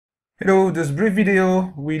Hello, this brief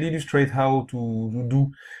video will illustrate how to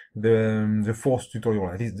do the fourth tutorial,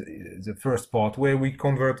 at least the first part, where we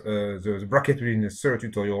convert the bracket within the third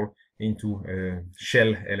tutorial into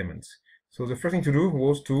shell elements. So the first thing to do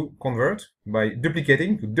was to convert by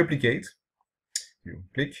duplicating, to duplicate. You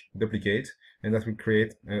click, duplicate, and that will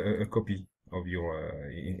create a copy of your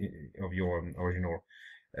original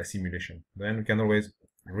simulation. Then we can always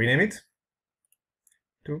rename it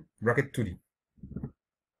to bracket 2D.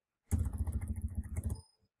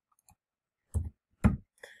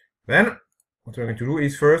 Then what we're going to do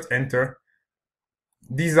is first enter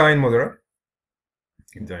design modeler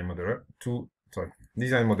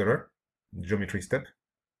geometry step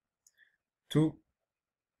to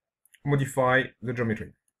modify the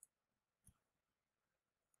geometry.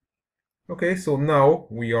 Okay, so now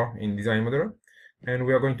we are in design modeler and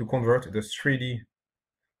we are going to convert the 3D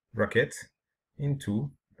bracket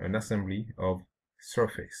into an assembly of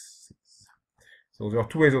surfaces. So there are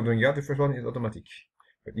two ways of doing that. The first one is automatic,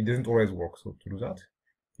 but it doesn't always work. So to do that,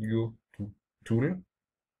 you go to Tool,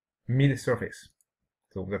 Mid Surface.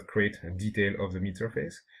 So that creates a detail of the mid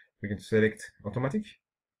surface. We can select automatic,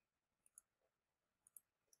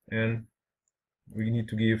 and we need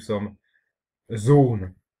to give some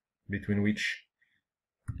zone between which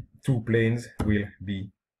two planes will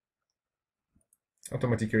be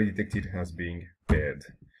automatically detected as being paired.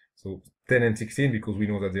 So 10 and 16, because we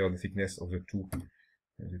know that they are the thickness of the two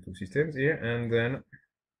systems here, and then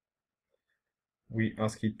we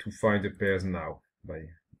ask it to find the pairs now by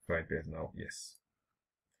find pairs now. Yes,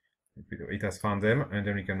 it has found them, and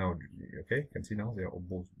then we can now, okay, you can see now they are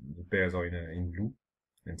both, the pairs are in blue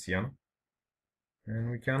and cyan,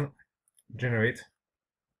 and we can generate,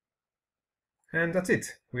 and that's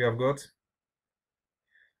it. We have got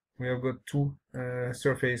two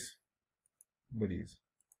surface bodies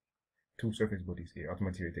here,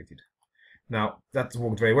 automatically detected. Now that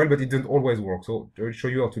worked very well, but it doesn't always work. So I will show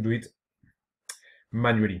you how to do it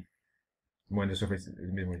manually when the surface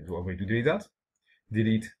is mid. So I'm going to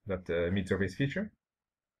delete that mid-surface feature,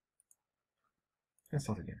 and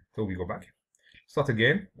start again. So we go back, start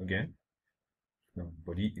again. No,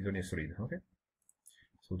 body is only solid. Okay.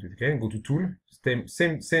 So do it again. Go to Tool,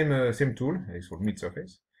 same tool. It's for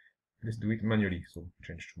mid-surface. Let's do it manually. So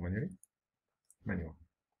change to manual.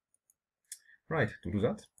 Right. To do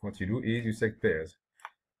that, what you do is you select pairs.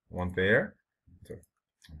 One pair. Sorry.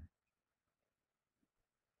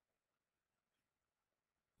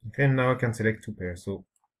 Okay, now I can select two pairs. So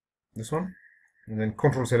this one, and then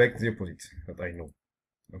Control select the opposite that I know.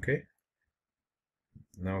 Okay.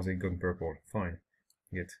 Now they gone purple. Fine.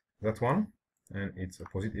 Get that one, and its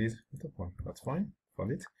opposite is the top one. That's fine.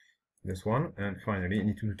 Found it. This one, and finally I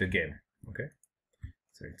need to do it again. Okay.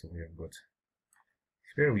 So we have got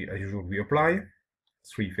here. As usual, we apply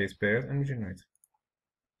 3 face pairs and we generate,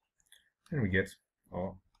 and we get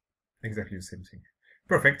exactly the same thing.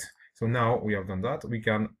 Perfect. So now we have done that, we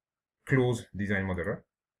can close design modeler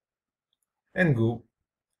and go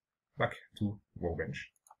back to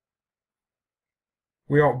Workbench.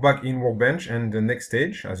 We are back in Workbench, and the next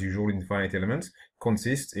stage, as usual in Finite Elements,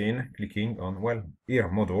 consists in clicking on, well, here,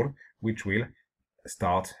 Model, which will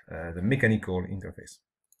start the mechanical interface.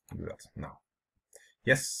 Do that now.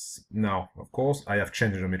 Yes, now, of course, I have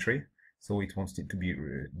changed the geometry, so it wants it to be,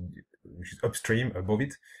 which is upstream, above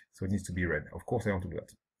it, so it needs to be red. Of course, I want to do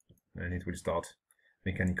that. And it will start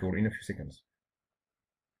mechanical in a few seconds.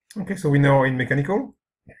 Okay, so we now are in mechanical,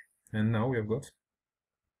 and now we have got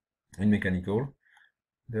in mechanical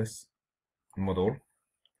this model.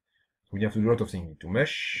 We have to do a lot of things. We need to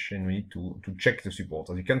mesh, and we need to check the supports.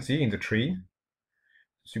 As you can see in the tree,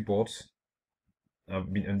 supports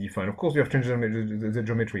have been undefined. Of course, we have changed the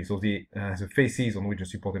geometry, so the faces on which the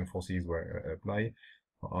support and forces were applied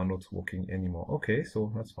are not working anymore. Okay, so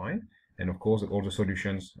that's fine. And of course, all the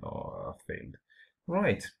solutions are failed.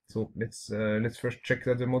 Right. So let's first check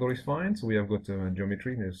that the model is fine. So we have got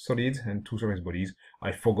geometry, the solid, and 2 surface bodies.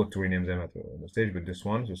 I forgot to rename them at the stage, but this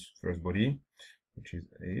one, this first body, which is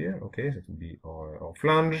here. Okay, that will be our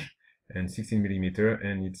flange, and 16 millimeter,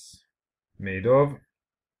 and it's made of.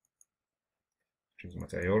 Choose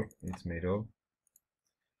material. It's made of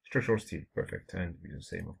structural steel. Perfect, and be the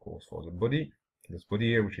same, of course, for the body. This body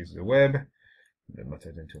here, which is the web, the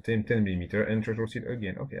material into 10 millimeter, and structural steel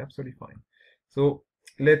again. Okay, absolutely fine. So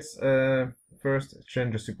let's first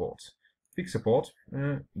change the supports. Fix support.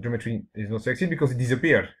 Geometry is not selected because it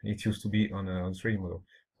disappeared. It used to be on a 3D model.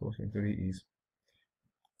 So what we're going to do is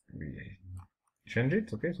change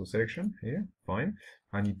it. Okay, so selection here, fine.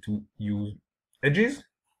 I need to use edges.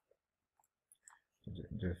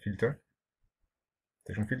 The filter,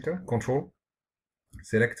 selection filter, control,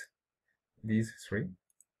 select these three,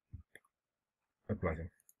 apply them.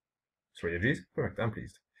 3 edges, perfect, I'm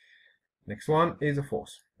pleased. Next one is the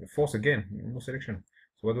force. The force again, no selection.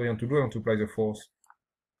 So what do I want to do? I want to apply the force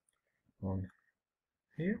on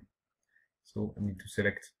here. So I need to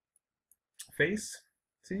select face,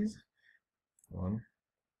 these, 1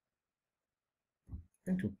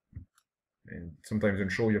 and 2. And sometimes in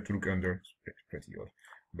show you have to look under, it's pretty odd.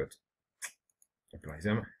 But apply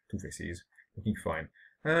them, 2 faces, looking fine.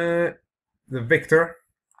 The vector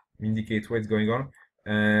indicates where it's going on,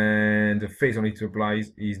 and the face on it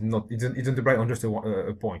applies is not, it doesn't apply on just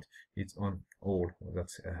a point, it's on all.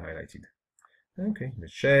 That's highlighted. Okay,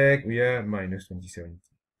 let's check. We are minus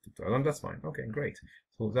 27,000. That's fine. Okay, great.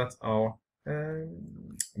 So that's our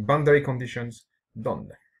boundary conditions done.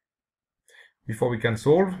 Before we can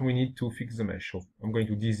solve, we need to fix the mesh. So I'm going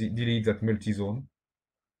to delete that multi-zone,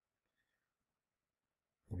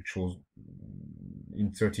 which was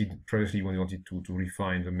inserted previously when we wanted to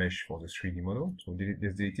refine the mesh for the 3D model. So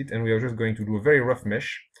let's delete it, and we are just going to do a very rough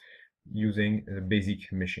mesh using the basic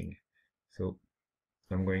meshing. So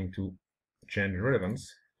I'm going to change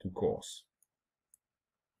relevance to coarse.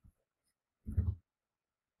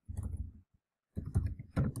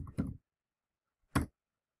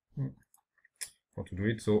 How to do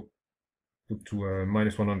it? So put to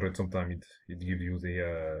minus 100. Sometimes it gives you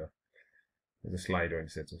the slider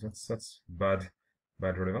instead. So that's bad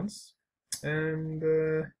relevance. And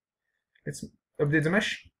let's update the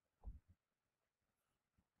mesh.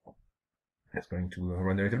 It's going to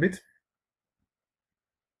run a little bit,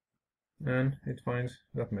 and it finds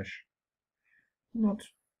that mesh. Not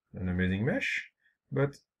an amazing mesh,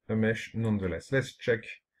 but a mesh nonetheless. Let's check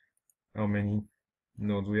how many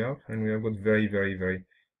nodes we have, and we have got very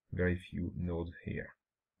few nodes here.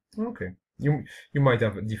 Okay, you might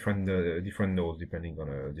have different nodes depending on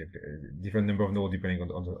the different number of nodes depending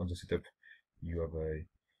on the setup you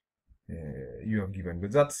have given.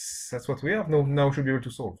 But that's what we have. Now we should be able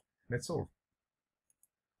to solve. Let's solve.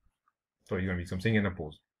 So you're gonna be something and a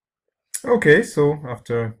pause. Okay, so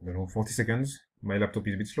after 40 seconds, my laptop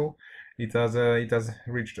is a bit slow. It has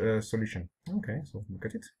reached a solution. Okay, so look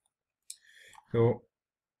at it. So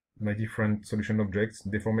my different solution objects: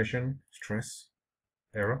 deformation, stress,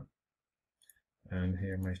 error, and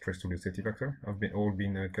here my stress to the safety factor have all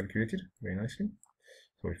been calculated very nicely.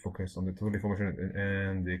 So we focus on the total deformation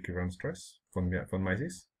and the equivalent stress from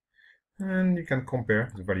ANSYS, and you can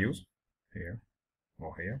compare the values here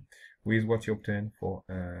or here with what you obtain for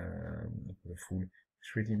the full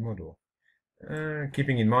 3D model.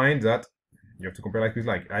 Keeping in mind that you have to compare like with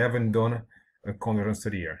like. I haven't done a conversion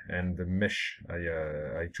study here, and the mesh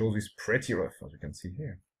I chose is pretty rough, as you can see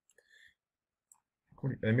here.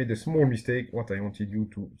 I made a small mistake. What I wanted you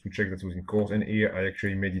to check that was in coarse, and here I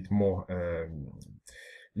actually made it more.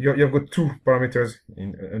 You've got 2 parameters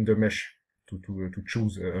under mesh to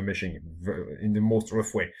choose a meshing in the most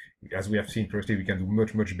rough way. As we have seen previously, we can do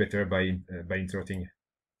much better by inserting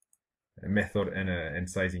a method and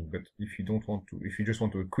sizing. But if you don't want to, if you just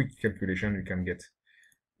want a quick calculation, you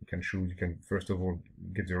can choose. You can first of all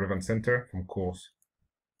get the relevant center from coarse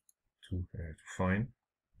to fine,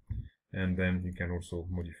 and then you can also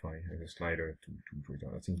modify the slider to it.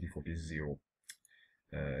 I think default is 0,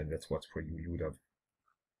 and that's what for you would have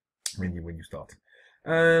when you start.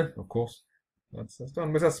 Of course, that's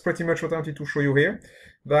done. But that's pretty much what I wanted to show you here.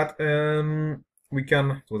 That we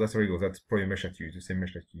can. So that's where you go. That's probably a mesh that you use, the same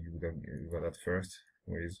mesh that you would have at first,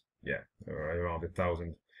 with around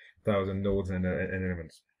 1,000 nodes and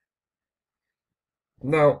elements.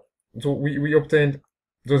 Now, so we obtained.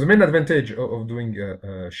 So the main advantage of doing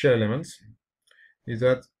shell elements is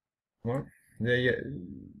that, well,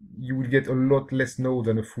 you will get a lot less nodes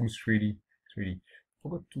than a full 3D.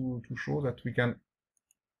 Forgot to show that we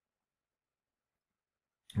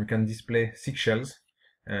can display 6 shells,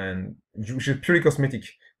 and which is purely cosmetic.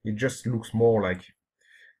 It just looks more like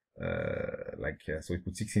so we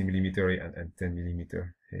put 16mm and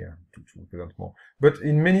 10mm here to represent more. But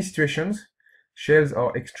in many situations, shells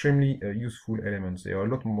are extremely useful elements. They are a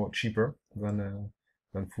lot more cheaper than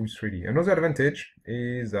full 3D. Another advantage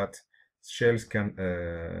is that shells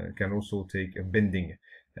can also take a bending,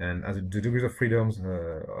 and as the degrees of freedoms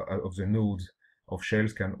of the nodes of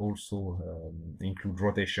shells can also include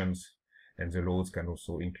rotations, and the loads can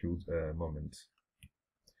also include moments.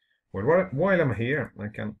 Well, while I'm here, I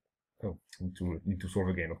can need to solve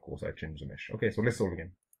again. Of course, I changed the mesh. Okay, so let's solve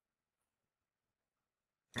again.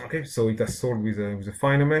 Okay, so it has solved with a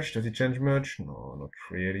finer mesh. Does it change much? No, not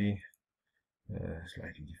really.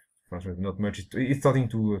 Slightly different, not much. It's starting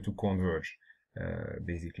to converge,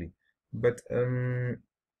 basically. But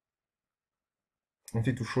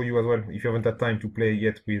wanted to show you as well, if you haven't had time to play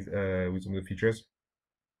yet with some of the features,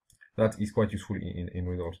 that is quite useful in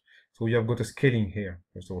results. So you have got a scaling here,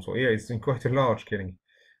 first of all. So here it's in quite a large scaling,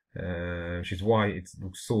 which is why it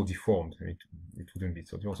looks so deformed. It wouldn't be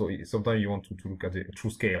so deformed. So sometimes you want to look at the true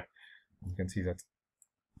scale. You can see that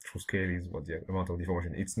true scale is what the amount of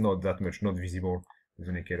deformation. It's not that much, not visible with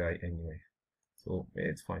the naked eye anyway. So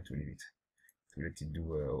it's fine to leave it, to let it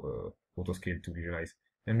do auto scale to visualize.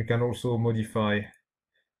 And we can also modify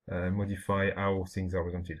how things are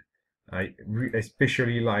presented. I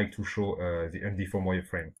especially like to show the undeformed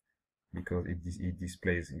wireframe, because it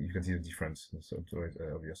displays, you can see the difference, so it's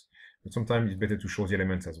obvious. But sometimes it's better to show the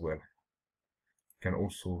elements as well. You can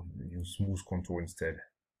also use smooth contour instead,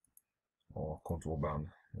 or contour band,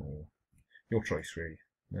 your choice really,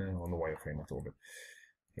 on the wireframe at all. But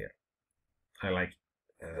yeah, I like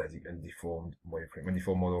the undeformed wireframe.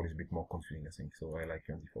 Undeformed model is a bit more confusing, I think, so I like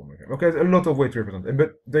undeformed wireframe. Okay, a lot of way to represent,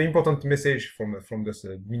 but the important message from this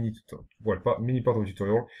mini part of the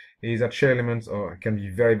tutorial is that shell elements can be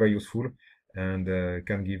very, very useful, and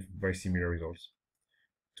can give very similar results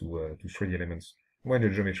to 3D elements when the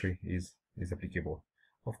geometry is applicable,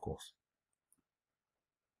 of course.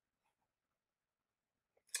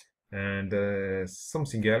 And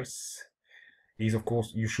something else is, of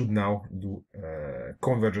course, you should now do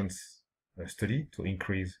convergence study to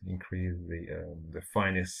increase the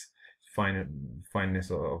fineness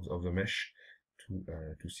of the mesh,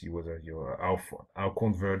 to see whether your how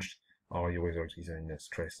converged are your results, either in a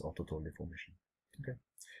stress or total deformation. Okay.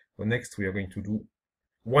 So next we are going to do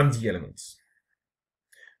 1D elements,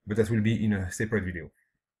 but that will be in a separate video.